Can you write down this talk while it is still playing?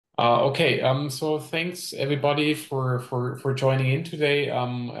So thanks everybody for joining in today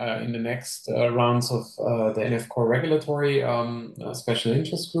in the next rounds of the NF Core Regulatory Special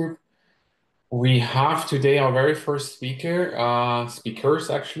Interest Group. We have today our very first speakers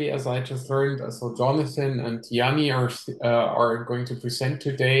actually, as I just learned. So Jonathan and Tiani are going to present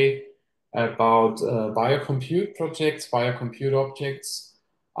today about BioCompute projects, BioCompute objects.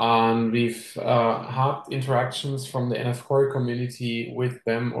 And we've had interactions from the NF Core community with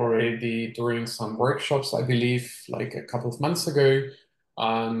them already during some workshops, I believe, like a couple of months ago.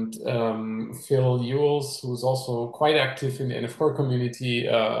 And Phil Ewells, who's also quite active in the NF4 community,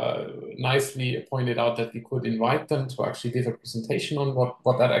 nicely pointed out that we could invite them to actually give a presentation on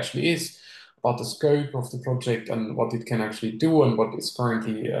what that actually is, about the scope of the project and what it can actually do and what is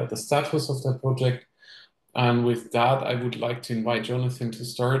currently the status of that project. And with that, I would like to invite Jonathan to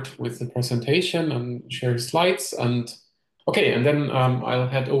start with the presentation and share his slides. And then I'll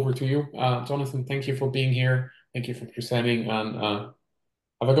head over to you. Jonathan, thank you for being here. Thank you for presenting and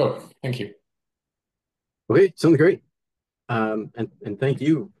have a go. Thank you. Okay, sounds great. And thank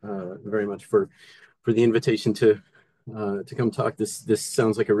you very much for the invitation to come talk. This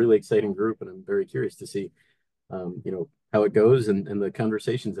sounds like a really exciting group, and I'm very curious to see how it goes and the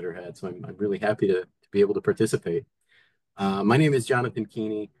conversations that are had. So I'm really happy to be able to participate. My name is Jonathon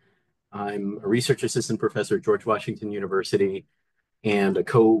Keeney. I'm a research assistant professor at George Washington University and a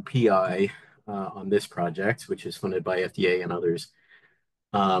co-PI on this project, which is funded by FDA and others.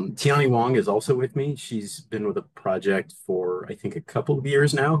 Tiani Wong is also with me. She's been with the project for, I think, a couple of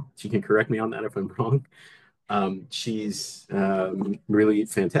years now. She can correct me on that if I'm wrong. She's really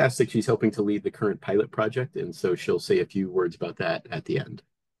fantastic. She's helping to lead the current pilot project, and so she'll say a few words about that at the end.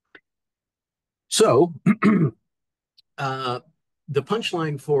 So the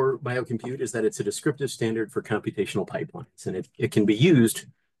punchline for BioCompute is that it's a descriptive standard for computational pipelines, and it can be used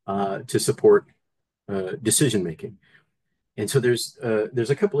to support decision making. And so there's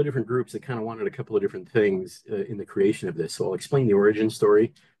a couple of different groups that kind of wanted a couple of different things in the creation of this. So I'll explain the origin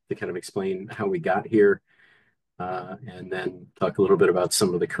story to kind of explain how we got here, and then talk a little bit about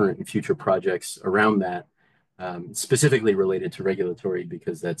some of the current and future projects around that, specifically related to regulatory,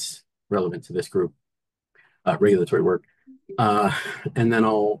 because that's relevant to this group, regulatory work. And then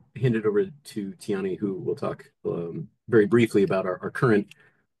I'll hand it over to Tiani, who will talk very briefly about our current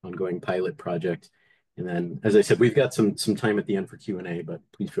ongoing pilot project. And then, as I said, we've got some time at the end for Q&A, but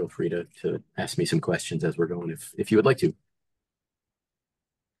please feel free to ask me some questions as we're going if you would like to.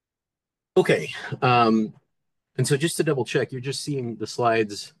 Okay. And so just to double check, you're just seeing the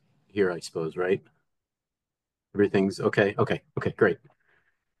slides here, I suppose, right? Everything's okay. Okay, great.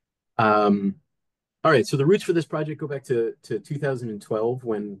 All right, so the roots for this project go back to 2012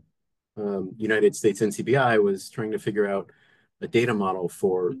 when United States NCBI was trying to figure out a data model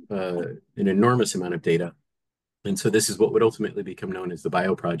for an enormous amount of data. And so this is what would ultimately become known as the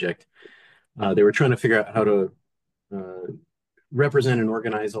BIO project. They were trying to figure out how to represent and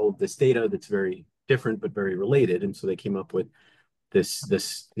organize all of this data that's very different but very related. And so they came up with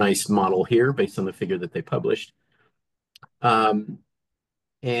this nice model here based on the figure that they published.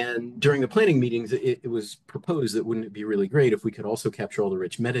 And during the planning meetings, it was proposed that wouldn't it be really great if we could also capture all the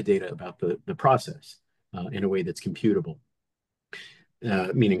rich metadata about the process in a way that's computable,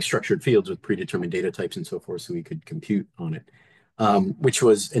 meaning structured fields with predetermined data types and so forth, so we could compute on it, which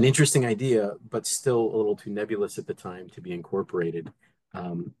was an interesting idea, but still a little too nebulous at the time to be incorporated.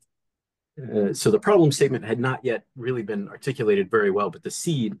 So the problem statement had not yet really been articulated very well, but the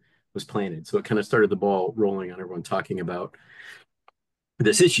seed was planted. So it kind of started the ball rolling on everyone talking about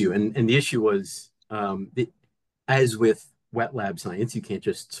this issue. And the issue was, as with wet lab science, you can't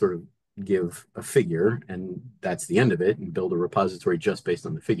just sort of give a figure and that's the end of it and build a repository just based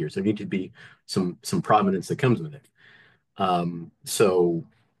on the figures. There need to be some provenance that comes with it. So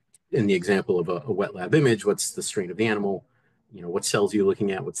in the example of a wet lab image, what's the strain of the animal? What cells are you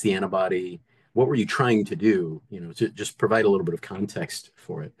looking at? What's the antibody? What were you trying to do? To just provide a little bit of context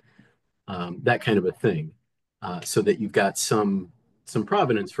for it. That kind of a thing, so that you've got some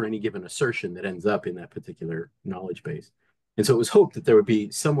provenance for any given assertion that ends up in that particular knowledge base. And so it was hoped that there would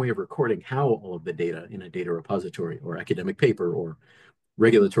be some way of recording how all of the data in a data repository or academic paper or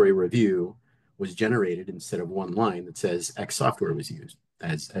regulatory review was generated instead of one line that says X software was used,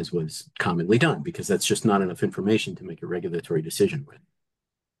 as was commonly done, because that's just not enough information to make a regulatory decision with.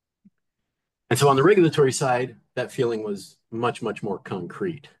 And so on the regulatory side, that feeling was much, much more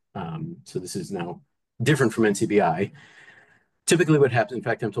concrete. So this is now different from NCBI. Typically what happens, in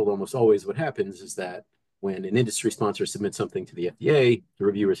fact, I'm told almost always what happens is that when an industry sponsor submits something to the FDA, the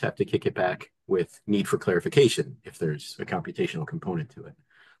reviewers have to kick it back with need for clarification if there's a computational component to it.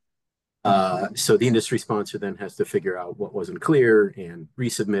 So the industry sponsor then has to figure out what wasn't clear and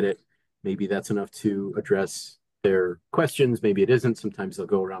resubmit it. Maybe that's enough to address their questions. Maybe it isn't. Sometimes they'll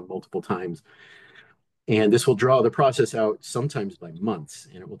go around multiple times. And this will draw the process out sometimes by months,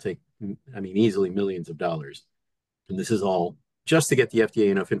 and it will take, I mean, easily millions of dollars. And this is all just to get the FDA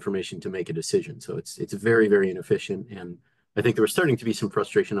enough information to make a decision. So it's very, very inefficient. And I think there was starting to be some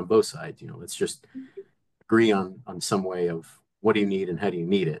frustration on both sides. Let's just agree on some way of what do you need and how do you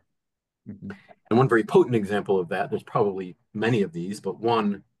need it. Mhm. And one very potent example of that, there's probably many of these, but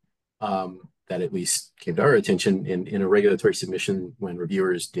one that at least came to our attention in a regulatory submission when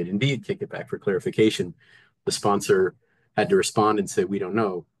reviewers did indeed kick it back for clarification. The sponsor had to respond and say, we don't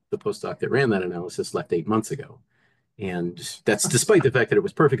know. The postdoc that ran that analysis left 8 months ago. And that's despite the fact that it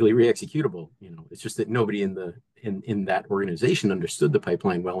was perfectly re-executable. It's just that nobody in that organization understood the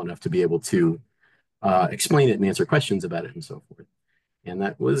pipeline well enough to be able to explain it and answer questions about it and so forth. And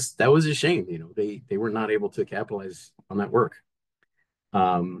that was a shame. They were not able to capitalize on that work.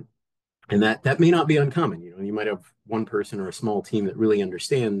 And that may not be uncommon. You might have one person or a small team that really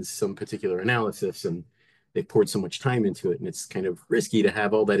understands some particular analysis, and they poured so much time into it, and it's kind of risky to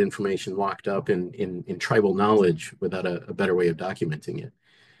have all that information locked up in tribal knowledge without a better way of documenting it.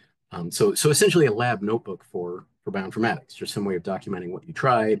 So essentially a lab notebook for bioinformatics, just some way of documenting what you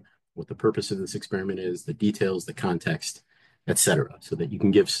tried, what the purpose of this experiment is, the details, the context, etc., so that you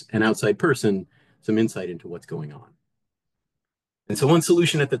can give an outside person some insight into what's going on. And so one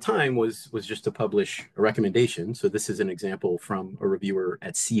solution at the time was just to publish a recommendation. So this is an example from a reviewer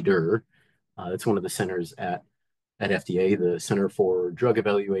at CDER. That's one of the centers at FDA, the Center for Drug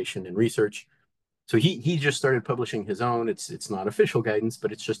Evaluation and Research. So he just started publishing his own. It's not official guidance,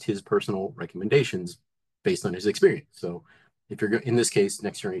 but it's just his personal recommendations based on his experience. So if you're in this case,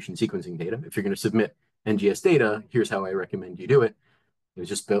 next generation sequencing data, if you're going to submit NGS data, here's how I recommend you do it. It was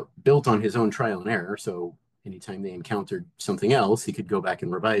just built on his own trial and error. So anytime they encountered something else, he could go back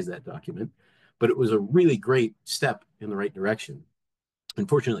and revise that document. But it was a really great step in the right direction.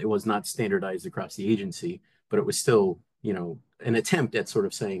 Unfortunately, it was not standardized across the agency, but it was still, an attempt at sort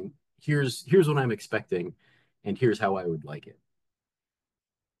of saying, here's what I'm expecting, and here's how I would like it.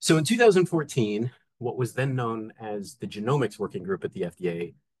 So in 2014, what was then known as the Genomics Working Group at the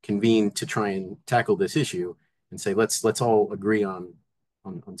FDA convened to try and tackle this issue and say, let's all agree on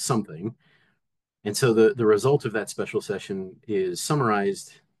something. And so the result of that special session is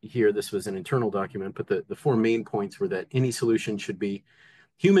summarized here. This was an internal document, but the four main points were that any solution should be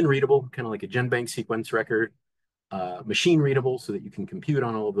human readable, kind of like a GenBank sequence record, machine readable so that you can compute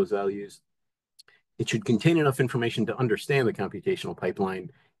on all of those values. It should contain enough information to understand the computational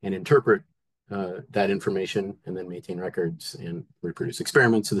pipeline and interpret that information and then maintain records and reproduce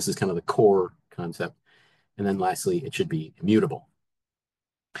experiments. So this is kind of the core concept. And then lastly, it should be immutable.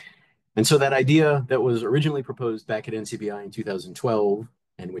 And so that idea that was originally proposed back at NCBI in 2012,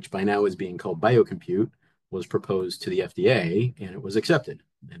 and which by now is being called BioCompute, was proposed to the FDA and it was accepted.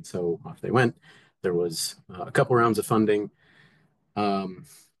 And so off they went. There was a couple rounds of funding, a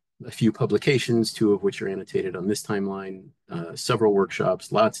few publications, two of which are annotated on this timeline, several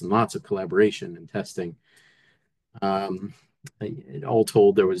workshops, lots and lots of collaboration and testing. All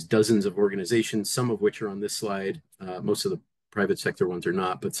told, there was dozens of organizations, some of which are on this slide. Most of the private sector ones are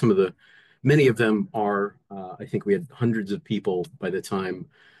not, but many of them are. I think we had hundreds of people by the time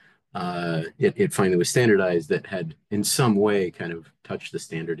it finally was standardized that had in some way kind of touched the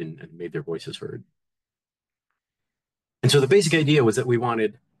standard and made their voices heard. And so the basic idea was that we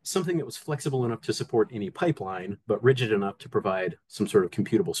wanted something that was flexible enough to support any pipeline, but rigid enough to provide some sort of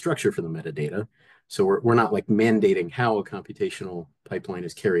computable structure for the metadata. So we're not like mandating how a computational pipeline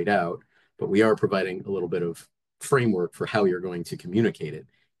is carried out, but we are providing a little bit of framework for how you're going to communicate it.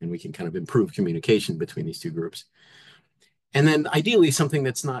 And we can kind of improve communication between these two groups. And then ideally something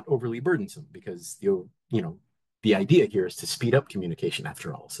that's not overly burdensome because the idea here is to speed up communication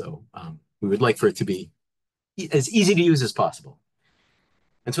after all. So we would like for it to be as easy to use as possible.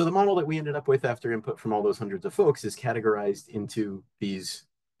 And so the model that we ended up with after input from all those hundreds of folks is categorized into these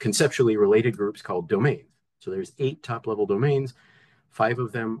conceptually related groups called domains. So there's 8 top-level domains. 5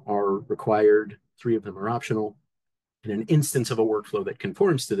 of them are required, 3 of them are optional. And an instance of a workflow that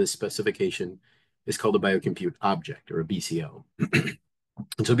conforms to this specification is called a BioCompute object, or a BCO. And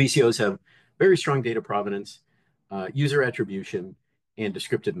so BCOs have very strong data provenance, user attribution, and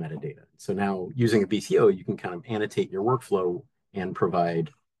descriptive metadata. So now using a BCO, you can kind of annotate your workflow and provide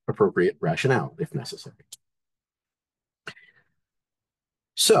appropriate rationale if necessary.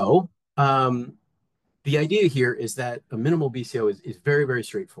 So the idea here is that a minimal BCO is very, very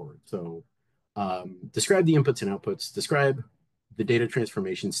straightforward. So describe the inputs and outputs, describe the data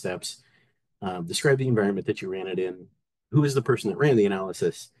transformation steps, describe the environment that you ran it in, who is the person that ran the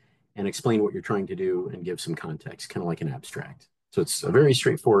analysis, and explain what you're trying to do and give some context, kind of like an abstract. So it's a very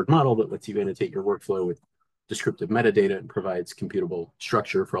straightforward model that lets you annotate your workflow with descriptive metadata and provides computable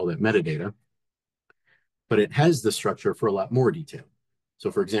structure for all that metadata. But it has the structure for a lot more detail.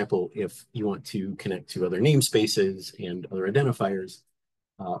 So for example, if you want to connect to other namespaces and other identifiers,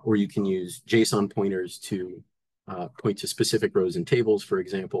 or you can use JSON pointers to point to specific rows and tables, for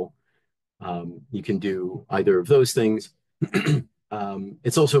example, you can do either of those things.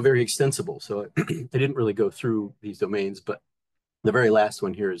 It's also very extensible. So I didn't really go through these domains, but the very last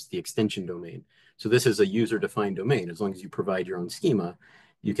one here is the extension domain. So this is a user-defined domain. As long as you provide your own schema,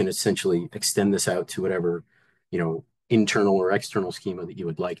 you can essentially extend this out to whatever, internal or external schema that you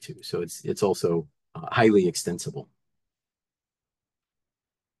would like to. So it's also highly extensible.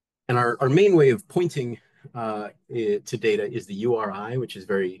 And our main way of pointing to data is the URI, which is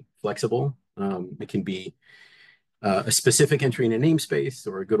very flexible. It can be a specific entry in a namespace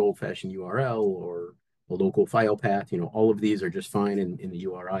or a good old-fashioned URL or a local file path. All of these are just fine in the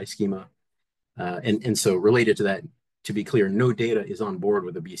URI schema. And so related to that, to be clear, no data is on board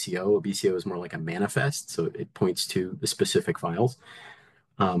with a BCO. A BCO is more like a manifest, so it points to the specific files,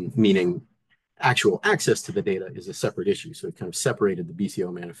 meaning actual access to the data is a separate issue. So it kind of separated the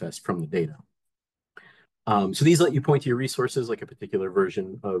BCO manifest from the data. So these let you point to your resources, like a particular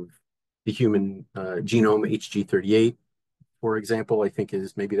version of the human genome, HG38, for example, I think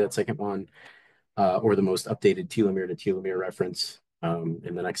is maybe that second one, or the most updated telomere to telomere reference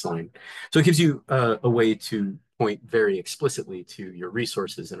in the next line. So it gives you a way to point very explicitly to your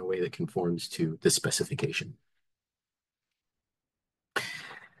resources in a way that conforms to this specification.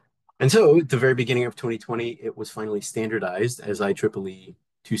 And so at the very beginning of 2020, it was finally standardized as IEEE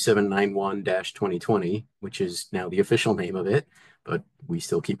 2791-2020, which is now the official name of it, but we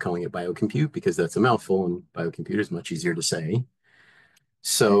still keep calling it BioCompute because that's a mouthful and BioCompute is much easier to say.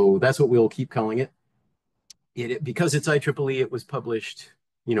 So that's what we'll keep calling it. Because it's IEEE, it was published,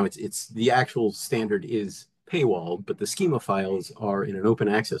 it's the actual standard is paywalled, but the schema files are in an open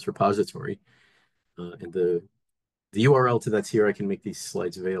access repository. And the URL to that's here. I can make these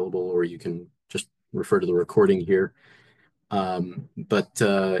slides available, or you can just refer to the recording here. But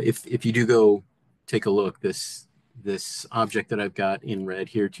if you do go take a look, this object that I've got in red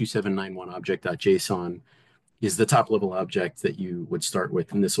here, 2791object.json, is the top level object that you would start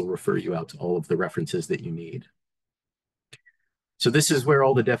with, and this will refer you out to all of the references that you need. So this is where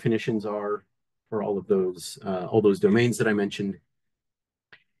all the definitions are for all those domains that I mentioned.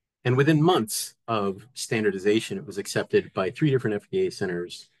 And within months of standardization, it was accepted by 3 different FDA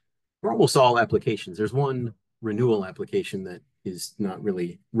centers for almost all applications. There's one renewal application that is not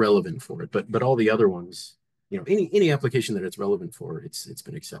really relevant for it, but all the other ones, any application that it's relevant for, it's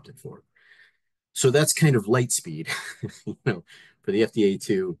been accepted for. So that's kind of light speed, for the FDA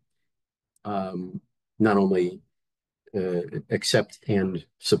to not only accept and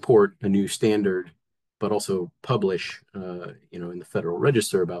support a new standard, but also publish, in the Federal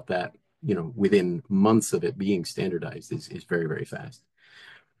Register about that, within months of it being standardized is very, very fast.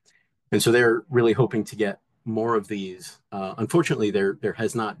 And so they're really hoping to get more of these. Unfortunately, there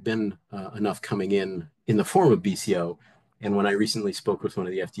has not been enough coming in the form of BCO. And when I recently spoke with one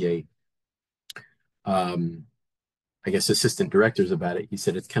of the FDA, I guess, assistant directors about it, he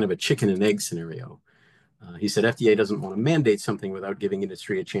said it's kind of a chicken and egg scenario. He said FDA doesn't want to mandate something without giving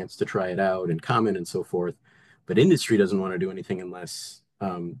industry a chance to try it out and comment and so forth. But industry doesn't want to do anything unless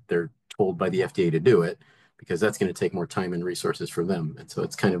they're told by the FDA to do it, because that's going to take more time and resources from them. And so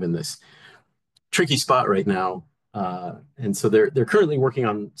it's kind of in this tricky spot right now. And so they're currently working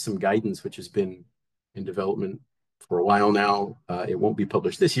on some guidance, which has been in development for a while now. It won't be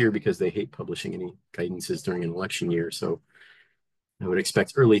published this year because they hate publishing any guidances during an election year. So I would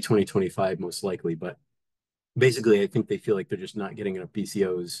expect early 2025 most likely, but basically, I think they feel like they're just not getting enough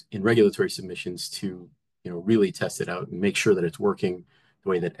BCOs in regulatory submissions to, really test it out and make sure that it's working the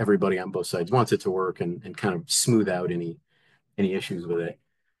way that everybody on both sides wants it to work, and kind of smooth out any issues with it.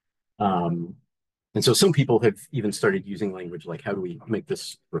 And so some people have even started using language like, how do we make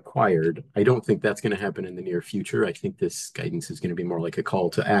this required? I don't think that's going to happen in the near future. I think this guidance is going to be more like a call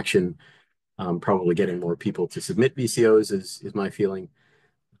to action, probably getting more people to submit BCOs is my feeling.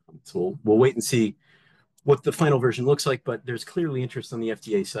 So we'll wait and see what the final version looks like, but there's clearly interest on the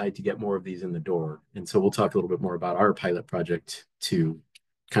FDA side to get more of these in the door. And so we'll talk a little bit more about our pilot project to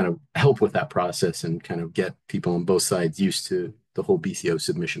kind of help with that process and kind of get people on both sides used to the whole BCO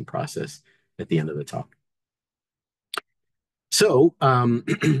submission process at the end of the talk. So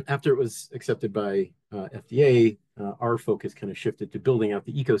after it was accepted by FDA, our focus kind of shifted to building out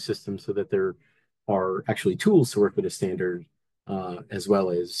the ecosystem so that there are actually tools to work with a standard, as well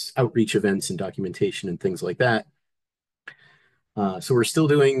as outreach events and documentation and things like that. So we're still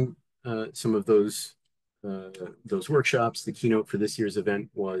doing some of those workshops. The keynote for this year's event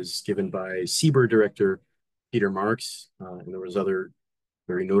was given by CBER director Peter Marks, and there was other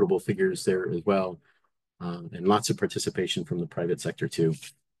very notable figures there as well, and lots of participation from the private sector too.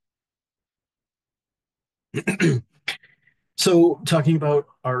 So talking about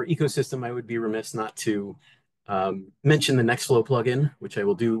our ecosystem, I would be remiss not to mention the Nextflow plugin, which I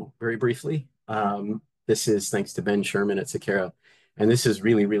will do very briefly. This is thanks to Ben Sherman at Sakara, and this is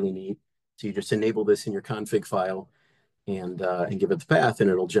really, really neat. So you just enable this in your config file and give it the path, and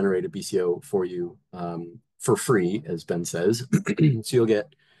it'll generate a BCO for you for free, as Ben says. So you'll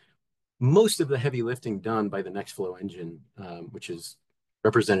get most of the heavy lifting done by the Nextflow engine, which is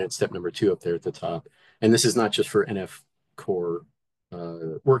represented at step number 2 up there at the top. And this is not just for NF core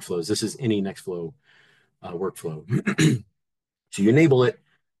workflows. This is any Nextflow workflow. So you enable it,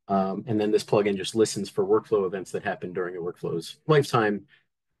 and then this plugin just listens for workflow events that happen during a workflow's lifetime.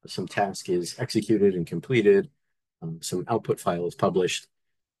 Some task is executed and completed. Some output file is published,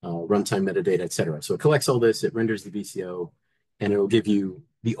 runtime metadata, etc. So it collects all this, it renders the BCO, and it'll give you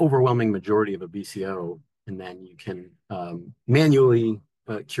the overwhelming majority of a BCO, and then you can manually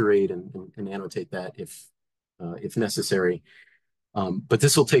curate and annotate that if necessary. But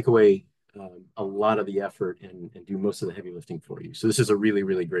this will take away a lot of the effort and do most of the heavy lifting for you. So this is a really,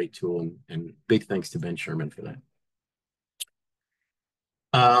 really great tool, and big thanks to Ben Sherman for that.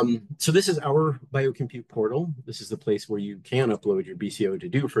 So this is our BioCompute portal. This is the place where you can upload your BCO to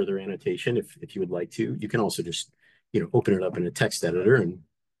do further annotation if you would like to. You can also just open it up in a text editor and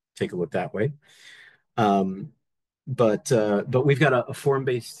take a look that way. But we've got a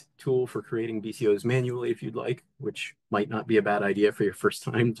form-based tool for creating BCOs manually if you'd like, which might not be a bad idea for your first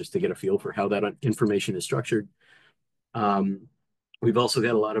time, just to get a feel for how that information is structured. We've also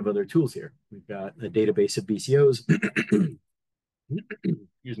got a lot of other tools here. We've got a database of BCOs.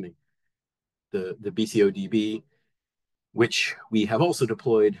 Excuse me. The BCO DB, which we have also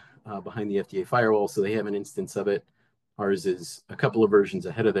deployed behind the FDA firewall, so they have an instance of it. Ours is a couple of versions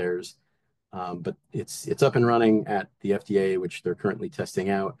ahead of theirs, but it's up and running at the FDA, which they're currently testing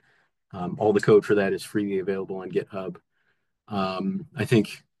out. All the code for that is freely available on GitHub. I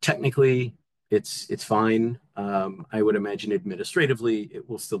think technically it's fine. I would imagine administratively it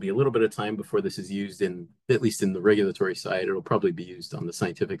will still be a little bit of time before this is used at least in the regulatory side. It'll probably be used on the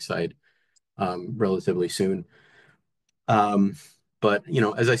scientific side relatively soon. But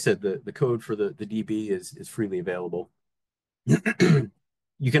as I said, the code for the DB is freely available.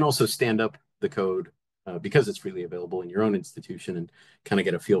 You can also stand up the code because it's freely available in your own institution and kind of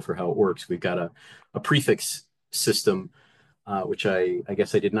get a feel for how it works. We've got a prefix system, which I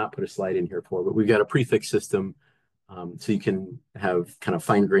guess I did not put a slide in here for, but we've got a prefix system so you can have kind of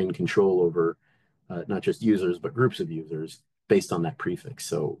fine-grained control over not just users, but groups of users based on that prefix.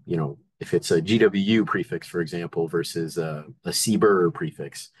 So, if it's a GWU prefix, for example, versus a CBER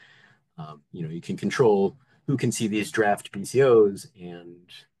prefix, you can control who can see these draft BCOs and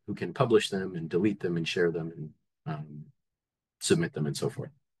who can publish them and delete them and share them and submit them and so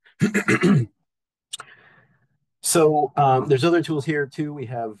forth. So there's other tools here too. We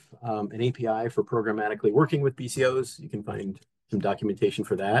have an API for programmatically working with BCOs. You can find some documentation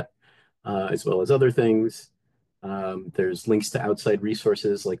for that, as well as other things. There's links to outside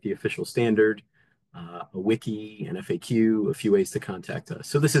resources like the official standard, a wiki, an FAQ, a few ways to contact us.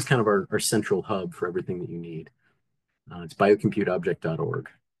 So this is kind of our central hub for everything that you need. It's biocomputeobject.org.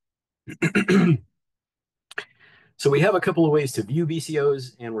 So we have a couple of ways to view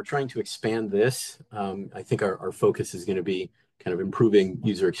BCOs, and we're trying to expand this. I think our focus is going to be kind of improving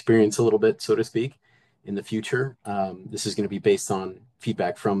user experience a little bit, so to speak, in the future. This is going to be based on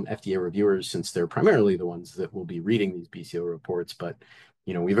feedback from FDA reviewers, since they're primarily the ones that will be reading these BCO reports. But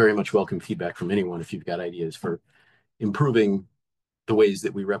we very much welcome feedback from anyone if you've got ideas for improving the ways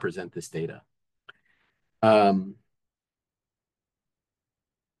that we represent this data.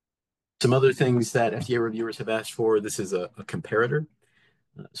 Some other things that FDA reviewers have asked for, this is a comparator.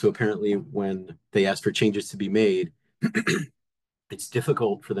 So apparently when they ask for changes to be made, it's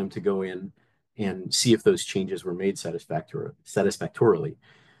difficult for them to go in and see if those changes were made satisfactorily.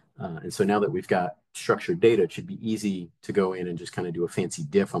 And so now that we've got structured data, it should be easy to go in and just kind of do a fancy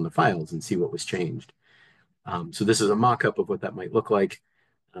diff on the files and see what was changed. So this is a mock-up of what that might look like.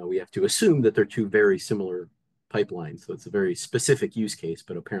 We have to assume that they're two very similar pipelines. So it's a very specific use case,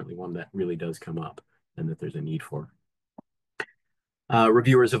 but apparently one that really does come up and that there's a need for.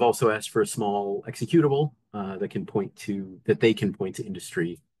 Reviewers have also asked for a small executable that they can point to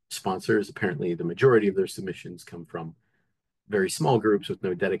industry sponsors. Apparently, the majority of their submissions come from very small groups with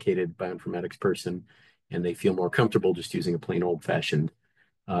no dedicated bioinformatics person, and they feel more comfortable just using a plain old-fashioned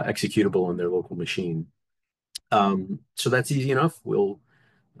executable on their local machine. So that's easy enough. We'll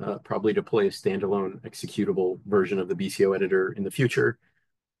probably deploy a standalone executable version of the BCO editor in the future.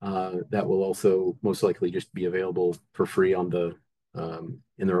 That will also most likely just be available for free on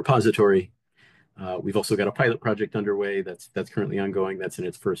in the repository. We've also got a pilot project underway that's currently ongoing. That's in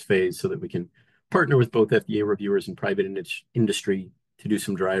its first phase, so that we can partner with both FDA reviewers and private industry to do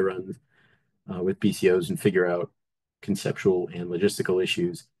some dry runs with BCOs and figure out conceptual and logistical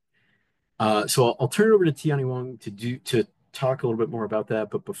issues. So I'll turn it over to Tianyi Wang to talk a little bit more about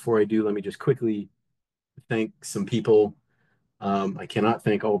that. But before I do, let me just quickly thank some people. I cannot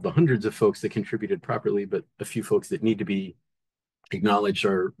thank all of the hundreds of folks that contributed properly, but a few folks that need to be acknowledged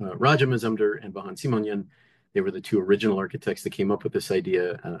are Raja Mazumdar and Vahan Simonyan. They were the two original architects that came up with this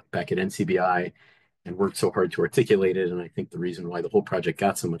idea back at NCBI and worked so hard to articulate it. And I think the reason why the whole project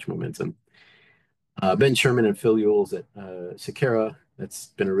got so much momentum. Ben Sherman and Phil Yules at Sakara. That's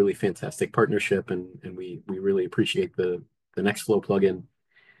been a really fantastic partnership, and we really appreciate the Nextflow plugin.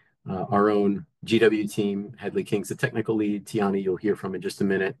 Our own GW team, Hadley King's the technical lead. Tianyi, you'll hear from in just a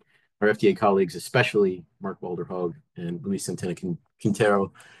minute. Our FDA colleagues, especially Mark Walderhog and Luis Santana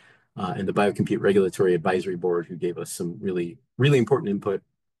Quintero, and the BioCompute Regulatory Advisory Board, who gave us some really, really important input.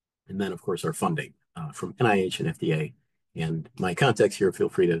 And then, of course, our funding from NIH and FDA. And my contacts here, feel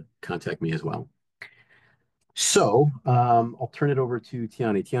free to contact me as well. So I'll turn it over to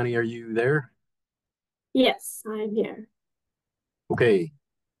Tianyi. Tianyi, are you there? Yes, I'm here. Okay,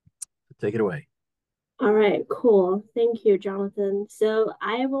 take it away. All right, cool. Thank you, Jonathan. So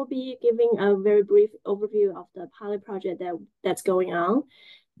I will be giving a very brief overview of the pilot project that's going on.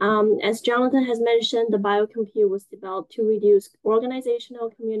 As Jonathan has mentioned, the BioCompute was developed to reduce organizational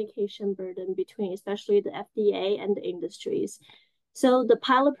communication burden between especially the FDA and the industries. So the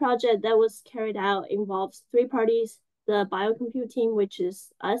pilot project that was carried out involves three parties: the BioCompute team, which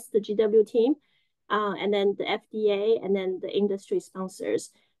is us, the GW team, and then the FDA, and then the industry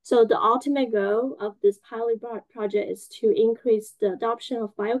sponsors. So the ultimate goal of this pilot project is to increase the adoption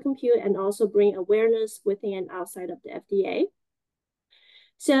of BioCompute and also bring awareness within and outside of the FDA.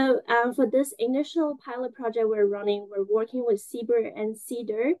 So for this initial pilot project we're running, we're working with CBER and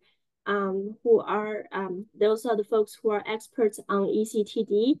CDER, who are, those are the folks who are experts on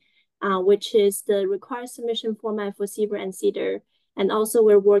ECTD, which is the required submission format for CBER and CDER. And also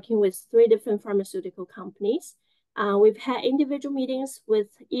we're working with 3 different pharmaceutical companies. We've had individual meetings with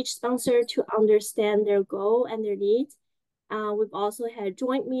each sponsor to understand their goal and their needs. We've also had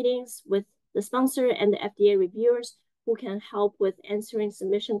joint meetings with the sponsor and the FDA reviewers who can help with answering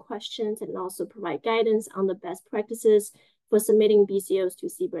submission questions and also provide guidance on the best practices for submitting BCOs to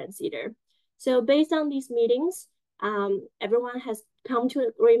CBER and CDER. So based on these meetings, everyone has come to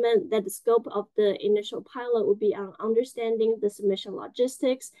an agreement that the scope of the initial pilot will be on understanding the submission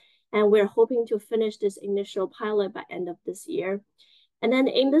logistics, and we're hoping to finish this initial pilot by end of this year. And then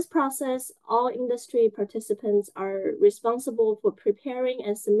in this process, all industry participants are responsible for preparing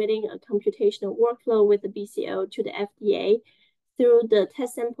and submitting a computational workflow with the BCO to the FDA through the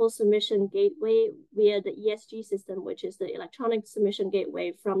test sample submission gateway via the ESG system, which is the electronic submission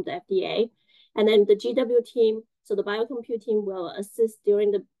gateway from the FDA. And then the GW team, so the BioCompute team, will assist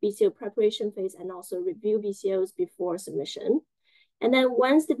during the BCO preparation phase and also review BCOs before submission. And then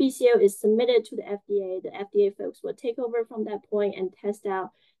once the BCO is submitted to the FDA folks will take over from that point and test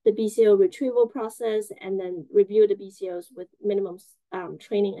out the BCO retrieval process and then review the BCOs with minimum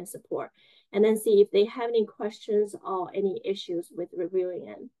training and support, and then see if they have any questions or any issues with reviewing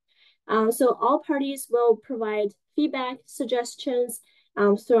it. So all parties will provide feedback, suggestions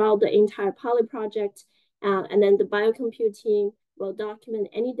throughout the entire pilot project, and then the BioCompute team will document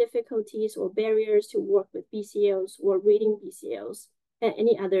any difficulties or barriers to work with BCOs or reading BCOs and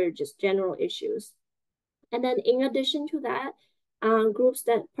any other just general issues. And then in addition to that, groups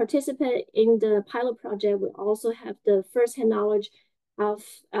that participate in the pilot project will also have the firsthand knowledge of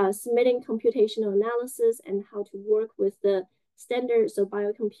submitting computational analysis and how to work with the standards of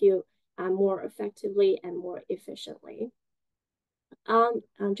BioCompute more effectively and more efficiently.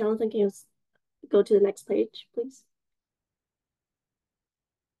 Jonathan, can you go to the next page, please?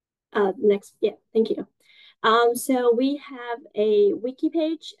 Next, yeah, thank you. So we have a wiki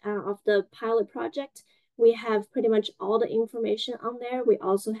page of the pilot project. We have pretty much all the information on there. We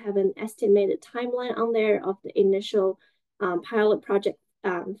also have an estimated timeline on there of the initial pilot project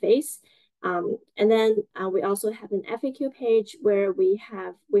phase. And then we also have an FAQ page where we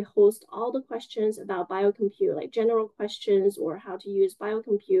host all the questions about BioCompute, like general questions or how to use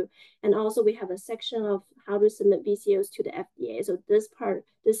BioCompute. And also we have a section of how to submit BCOs to the FDA. So this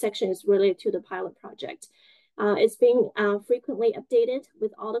section is related to the pilot project. It's being frequently updated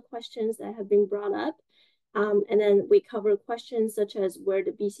with all the questions that have been brought up. And then we cover questions such as where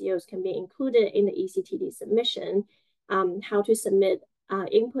the BCOs can be included in the eCTD submission, how to submit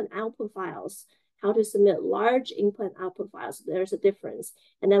input-output files, how to submit large input-output files. There's a difference.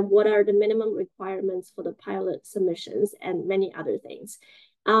 And then what are the minimum requirements for the pilot submissions and many other things.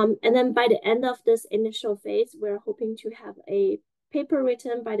 And then by the end of this initial phase, we're hoping to have a paper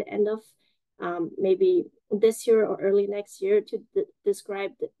written by the end of maybe this year or early next year to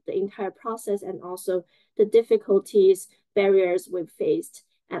describe the entire process and also the difficulties, barriers we've faced,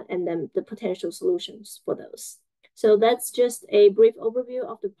 and then the potential solutions for those. So that's just a brief overview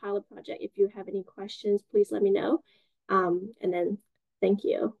of the pilot project. If you have any questions, please let me know. And then thank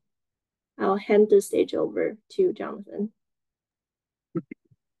you. I'll hand the stage over to Jonathon.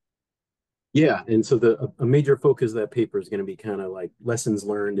 Yeah, and so a major focus of that paper is going to be kind of like lessons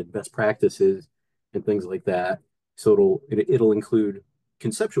learned and best practices and things like that. So it'll include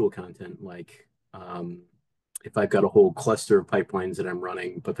conceptual content like if I've got a whole cluster of pipelines that I'm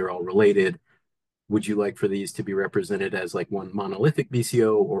running, but they're all related, would you like for these to be represented as like one monolithic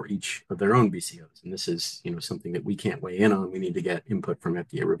BCO or each of their own BCOs? And this is, something that we can't weigh in on. We need to get input from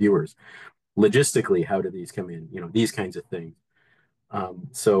FDA reviewers. Logistically, how do these come in? These kinds of things.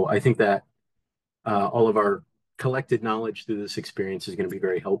 So I think that all of our collected knowledge through this experience is going to be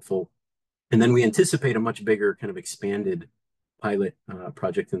very helpful. And then we anticipate a much bigger kind of expanded pilot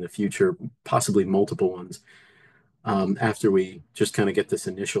project in the future, possibly multiple ones, after we just kind of get this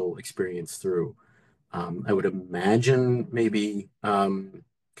initial experience through. I would imagine maybe kind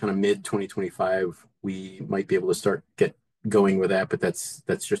of mid 2025, we might be able to get going with that, but that's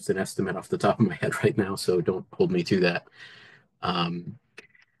just an estimate off the top of my head right now, so don't hold me to that.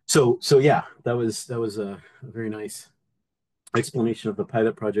 So yeah, that was a very nice explanation of the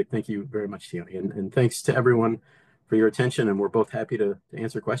pilot project. Thank you very much, Tiani, and thanks to everyone for your attention. And we're both happy to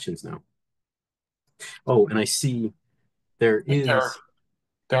answer questions now. Oh, and I see there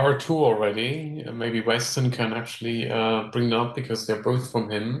are two already. Maybe Weston can actually bring them up because they're both from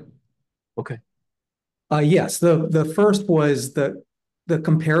him. Okay. Yes, the first was the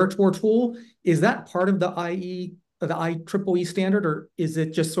comparator tool. Is that part of the IEEE standard, or is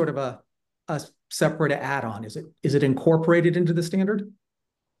it just sort of a separate add-on? Is it incorporated into the standard?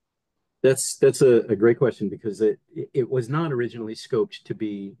 That's a great question because it was not originally scoped to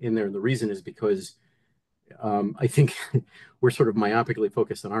be in there. And the reason is because I think we're sort of myopically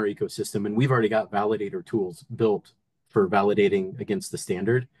focused on our ecosystem, and we've already got validator tools built for validating against the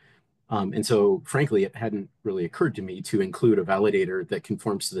standard. And so, frankly, it hadn't really occurred to me to include a validator that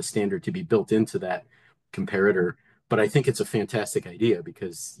conforms to the standard to be built into that comparator. But I think it's a fantastic idea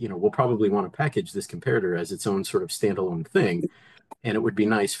because, we'll probably want to package this comparator as its own sort of standalone thing. And it would be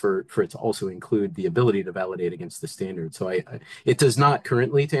nice for it to also include the ability to validate against the standard. So it does not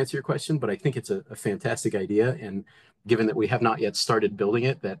currently, to answer your question, but I think it's a fantastic idea. And given that we have not yet started building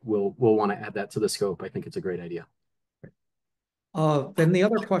it, that we'll want to add that to the scope. I think it's a great idea. Then the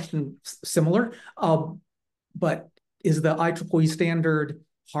other question, similar, but is the IEEE standard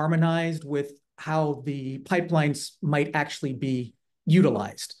harmonized with how the pipelines might actually be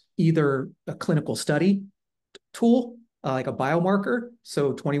utilized? Either a clinical study tool, like a biomarker,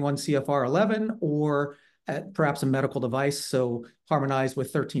 so 21 CFR 11, or perhaps a medical device, so harmonized with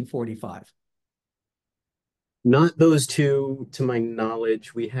 1345. Not those two, to my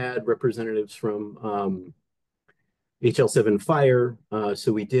knowledge. We had representatives from HL7 Fire,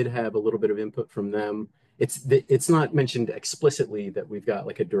 so we did have a little bit of input from them. It's not mentioned explicitly that we've got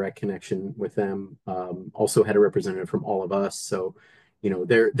like a direct connection with them. Also had a representative from all of us, so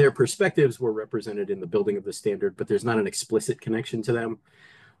their perspectives were represented in the building of the standard, but there's not an explicit connection to them.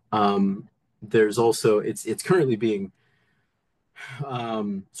 There's also it's currently being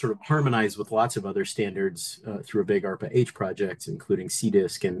sort of harmonized with lots of other standards through a big ARPA-H project, including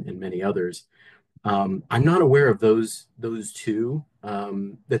CDISC and many others. I'm not aware of those two.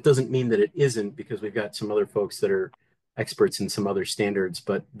 That doesn't mean that it isn't, because we've got some other folks that are experts in some other standards,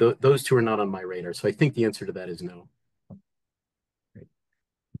 but those two are not on my radar. So I think the answer to that is no. Great.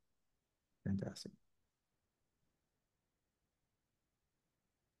 Fantastic.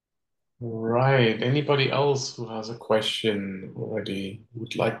 Right. Anybody else who has a question already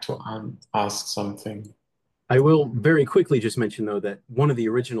would like to ask something? I will very quickly just mention, though, that one of the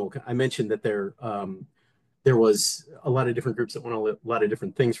original, I mentioned that there was a lot of different groups that want a lot of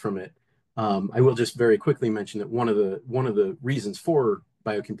different things from it. I will just very quickly mention that one of the reasons for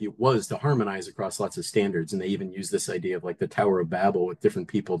biocompute was to harmonize across lots of standards, and they even use this idea of like the Tower of Babel with different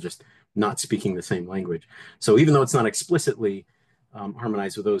people just not speaking the same language. So even though it's not explicitly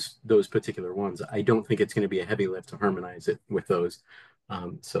harmonized with those particular ones, I don't think it's going to be a heavy lift to harmonize it with those.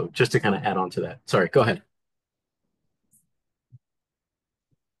 So just to kind of add on to that. Sorry, go ahead.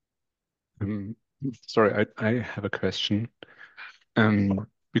 Sorry, I have a question.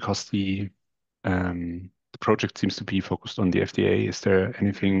 Because the project seems to be focused on the FDA, is there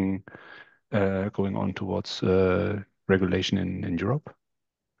anything going on towards regulation in Europe?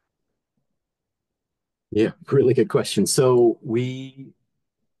 Yeah, really good question. So we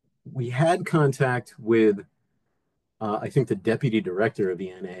had contact with I think the deputy director of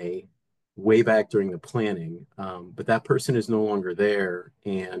ENA way back during the planning, but that person is no longer there,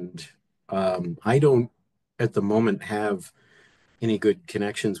 and I don't at the moment have any good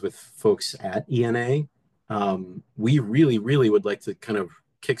connections with folks at ENA. We really, really would like to kind of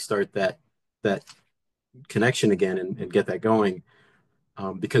kickstart that connection again and get that going,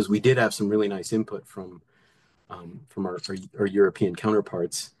 because we did have some really nice input from our European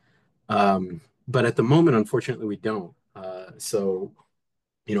counterparts. But at the moment, unfortunately, we don't. So,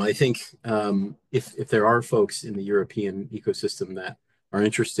 I think if there are folks in the European ecosystem that are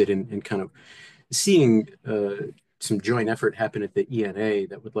interested in kind of seeing some joint effort happen at the ENA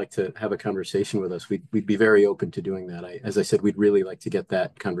that would like to have a conversation with us, we'd be very open to doing that. As I said, we'd really like to get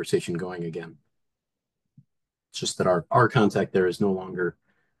that conversation going again. It's just that our contact there is no longer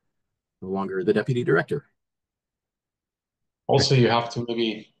the deputy director. Also, you have to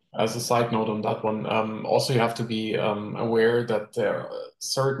maybe, as a side note on that one, also you have to be aware that there are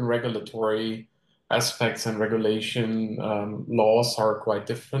certain regulatory aspects and regulation laws are quite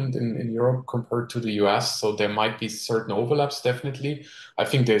different in Europe compared to the US. So there might be certain overlaps, definitely. I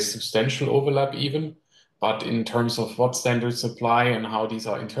think there's substantial overlap even. But in terms of what standards apply and how these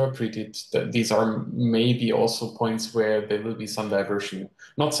are interpreted, these are maybe also points where there will be some diversion.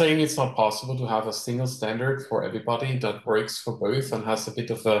 Not saying it's not possible to have a single standard for everybody that works for both and has a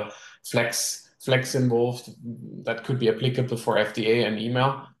bit of a flex involved that could be applicable for FDA and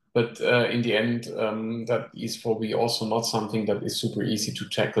email. But in the end, that is probably also not something that is super easy to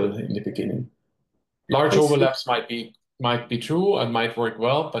tackle in the beginning. Large overlaps might be true and might work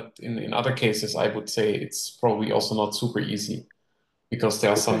well, but in other cases, I would say it's probably also not super easy because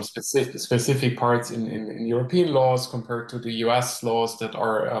there are some specific parts in European laws compared to the US laws that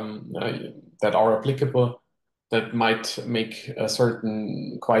are applicable that might make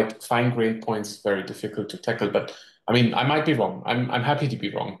certain quite fine-grained points very difficult to tackle. But I mean, I might be wrong. I'm happy to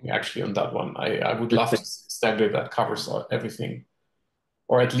be wrong actually on that one. I would love to see a standard that covers everything,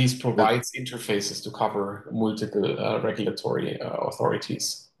 or at least provides interfaces to cover multiple regulatory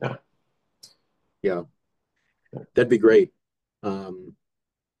authorities. Yeah. Yeah, that'd be great. I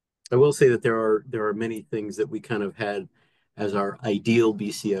will say that there are many things that we kind of had as our ideal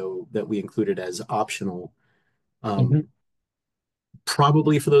BCO that we included as optional.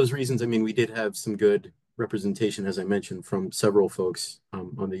 Probably for those reasons. I mean, we did have some good representation, as I mentioned, from several folks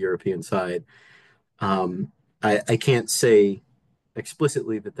on the European side. I can't say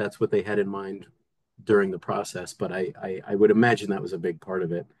explicitly that that's what they had in mind during the process, but I would imagine that was a big part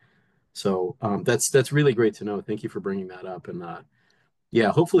of it. So that's really great to know. Thank you for bringing that up. And yeah,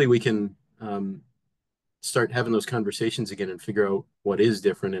 hopefully we can start having those conversations again and figure out what is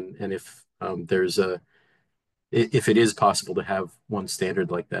different and if if it is possible to have one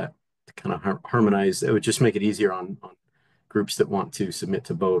standard like that to kind of harmonize. It would just make it easier on groups that want to submit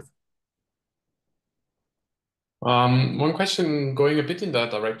to both. One question going a bit in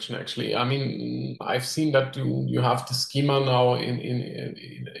that direction, actually. I mean, I've seen that you have the schema now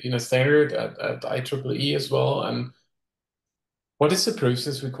in a standard at IEEE as well. And what is the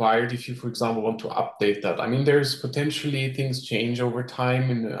process required if you, for example, want to update that? I mean, there's potentially things change over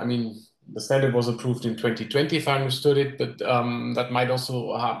time. And I mean, the standard was approved in 2020, if I understood it, but that might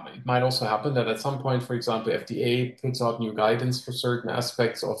also happen that at some point, for example, FDA puts out new guidance for certain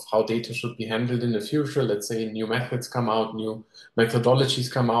aspects of how data should be handled in the future. Let's say new methods come out, new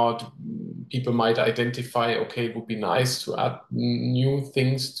methodologies come out. People might identify, okay, it would be nice to add new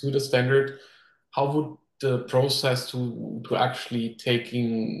things to the standard. How would the process to actually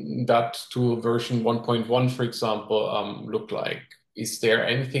taking that to version 1.1, for example, look like? Is there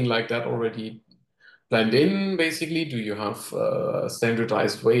anything like that already planned in, basically? Do you have a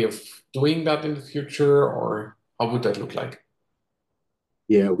standardized way of doing that in the future, or how would that look like?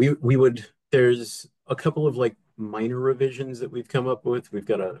 Yeah, we would. There's a couple of like minor revisions that we've come up with. We've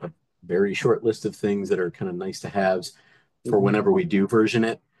got a very short list of things that are kind of nice to haves for whenever we do version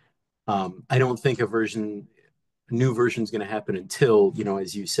it. I don't think a new version is going to happen until,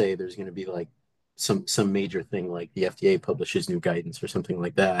 as you say, there's going to be like some major thing like the FDA publishes new guidance or something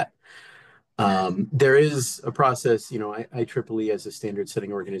like that. There is a process, IEEE as a standard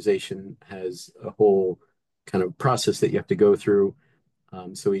setting organization has a whole kind of process that you have to go through.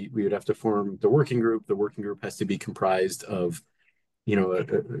 So we would have to form the working group. The working group has to be comprised of,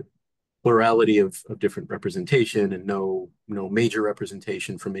 a plurality of different representation and no major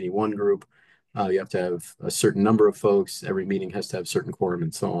representation from any one group. You have to have a certain number of folks. Every meeting has to have certain quorum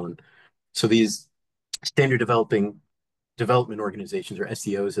and so on. So these standard development organizations, or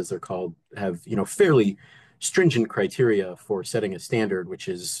SDOs as they're called, have fairly stringent criteria for setting a standard, which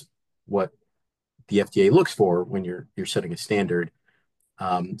is what the FDA looks for when you're setting a standard.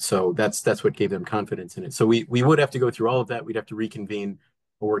 So that's what gave them confidence in it. So we would have to go through all of that. We'd have to reconvene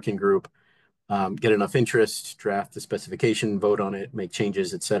a working group, get enough interest, draft the specification, vote on it, make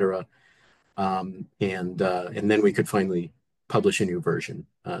changes, etc. And then we could finally publish a new version.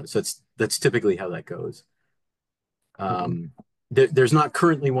 So that's typically how that goes. There's not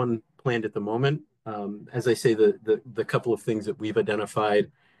currently one planned at the moment. As I say, the couple of things that we've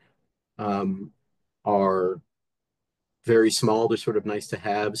identified are very small. They're sort of nice to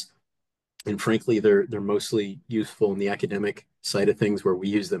haves. And frankly, they're mostly useful in the academic side of things where we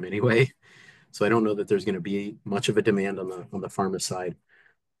use them anyway. So I don't know that there's going to be much of a demand on the pharma side.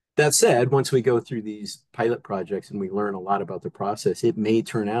 That said, once we go through these pilot projects and we learn a lot about the process, it may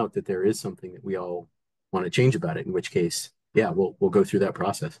turn out that there is something that we all want to change about it, in which case, yeah, we'll go through that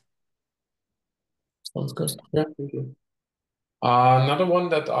process. Sounds good. Yeah, thank you. Another one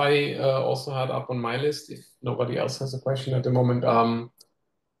that I also had up on my list, if nobody else has a question at the moment,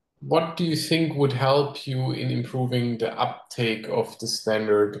 what do you think would help you in improving the uptake of the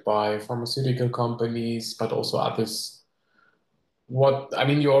standard by pharmaceutical companies, but also others? I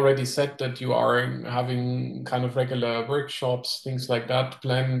mean, you already said that you are having kind of regular workshops, things like that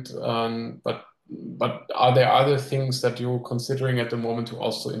planned, but are there other things that you're considering at the moment to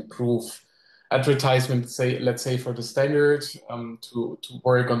also improve advertisement, let's say for the standard, to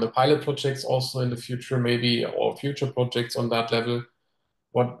work on the pilot projects also in the future, maybe, or future projects on that level?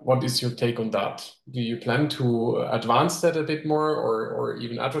 What is your take on that? Do you plan to advance that a bit more, or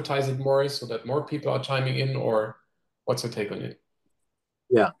even advertise it more so that more people are chiming in, or what's your take on it?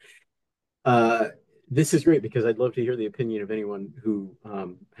 Yeah. This is great because I'd love to hear the opinion of anyone who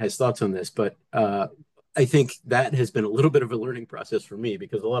has thoughts on this. But I think that has been a little bit of a learning process for me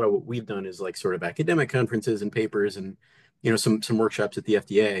because a lot of what we've done is like sort of academic conferences and papers and some workshops at the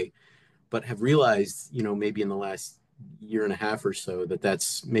FDA, but have realized maybe in the last year and a half or so that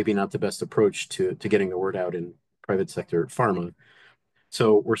that's maybe not the best approach to getting the word out in private sector pharma.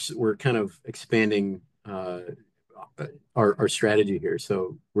 So we're kind of expanding our strategy here.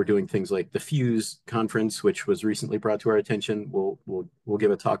 So we're doing things like the Fuse conference, which was recently brought to our attention. We'll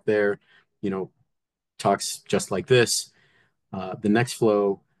give a talk there, talks just like this. The Next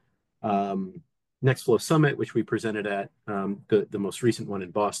Flow Summit, which we presented at, the most recent one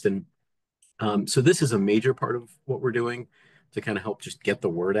in Boston. So this is a major part of what we're doing to kind of help just get the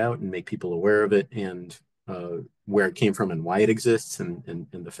word out and make people aware of it and where it came from and why it exists and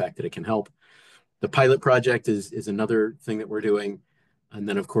the fact that it can help. The pilot project is another thing that we're doing. And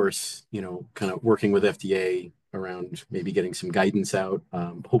then, of course, kind of working with FDA around maybe getting some guidance out.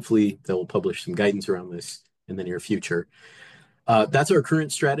 Hopefully, they'll publish some guidance around this in the near future. That's our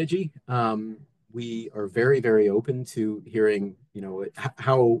current strategy. We are very, very open to hearing,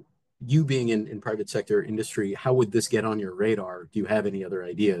 how you being in private sector industry, how would this get on your radar? Do you have any other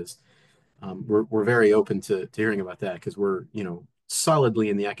ideas? We're very open to hearing about that because we're, solidly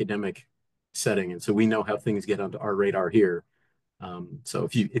in the academic setting. And so we know how things get onto our radar here. So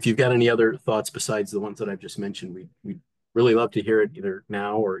if you've got any other thoughts besides the ones that I've just mentioned, we'd really love to hear it either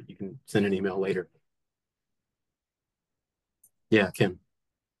now or you can send an email later. Yeah, Kim.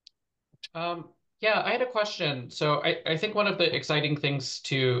 Yeah, I had a question. So I think one of the exciting things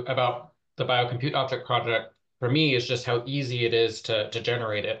about the BioCompute Object project for me is just how easy it is to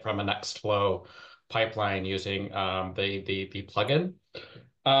generate it from a Nextflow pipeline using the plugin.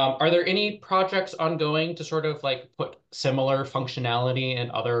 Are there any projects ongoing to sort of like put similar functionality in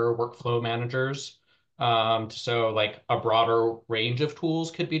other workflow managers? So like a broader range of tools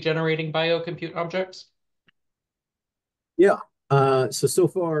could be generating BioCompute objects? Yeah. So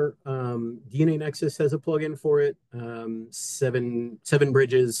far, DNA Nexus has a plugin for it. Seven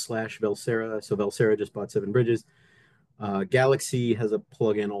Bridges / Valsera. So Valsera just bought 7 Bridges. Galaxy has a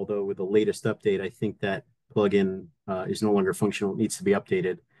plugin, although with the latest update, I think that plugin is no longer functional. It needs to be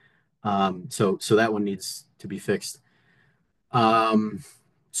updated. So that one needs to be fixed.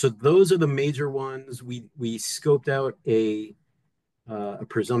 So those are the major ones. We scoped out a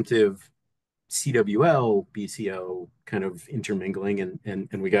presumptive CWL BCO kind of intermingling,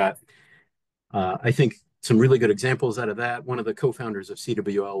 and we got I think some really good examples out of that. One of the co-founders of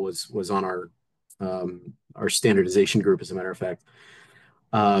CWL was on our standardization group, as a matter of fact.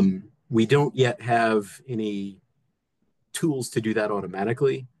 We don't yet have any tools to do that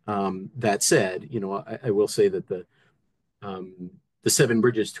automatically. That said, I will say that the Seven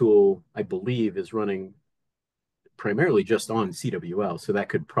Bridges tool, I believe, is running primarily just on CWL, so that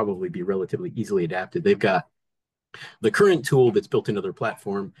could probably be relatively easily adapted. They've got the current tool that's built into their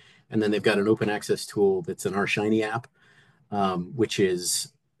platform, and then they've got an open access tool that's in our Shiny app, which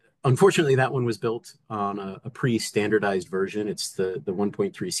is, unfortunately, that one was built on a pre-standardized version. It's the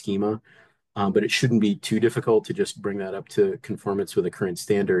 1.3 schema, but it shouldn't be too difficult to just bring that up to conformance with a current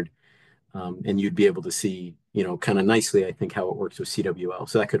standard. And you'd be able to see, kind of nicely, I think, how it works with CWL.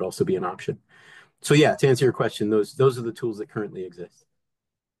 So that could also be an option. So yeah, to answer your question, those are the tools that currently exist.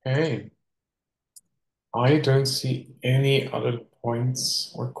 Okay. I don't see any other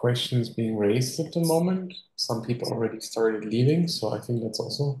points or questions being raised at the moment. Some people already started leaving, so I think that's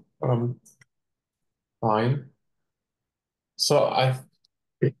also fine. So I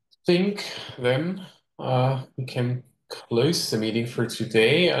think then we can close the meeting for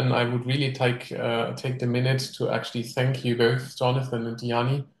today, and I would really take the minute to actually thank you both, Jonathan and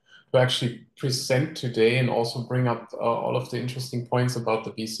Diani, to actually present today and also bring up all of the interesting points about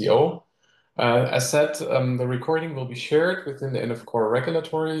the BCO. As said, the recording will be shared within the NF Core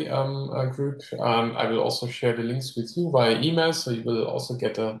regulatory group. I will also share the links with you via email, so you will also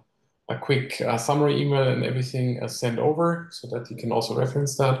get a quick summary email and everything sent over so that you can also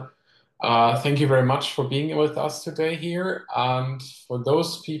reference that. Thank you very much for being with us today here. And for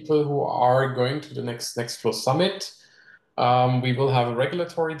those people who are going to the Nextflow Summit, we will have a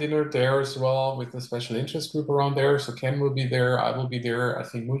regulatory dinner there as well with the special interest group around there. So Ken will be there, I will be there, I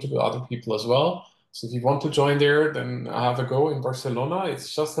think multiple other people as well. So if you want to join there, then have a go in Barcelona.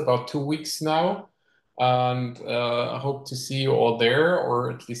 It's just about 2 weeks now. And I hope to see you all there,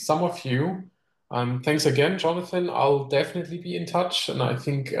 or at least some of you. Thanks again, Jonathan. I'll definitely be in touch. And I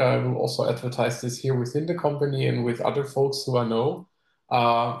think we'll also advertise this here within the company and with other folks who I know.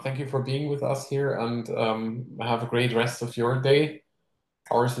 Thank you for being with us here, and have a great rest of your day.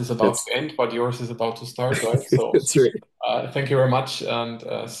 Ours is about to end, but yours is about to start, right? So That's right. thank you very much,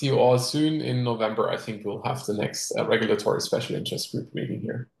 and see you all soon in November. I think we'll have the next regulatory special interest group meeting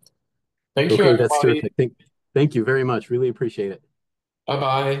here. Thank you, Okay, that's everybody. terrific. Thank you very much. Really appreciate it.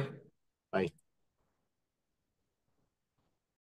 Bye-bye. Bye.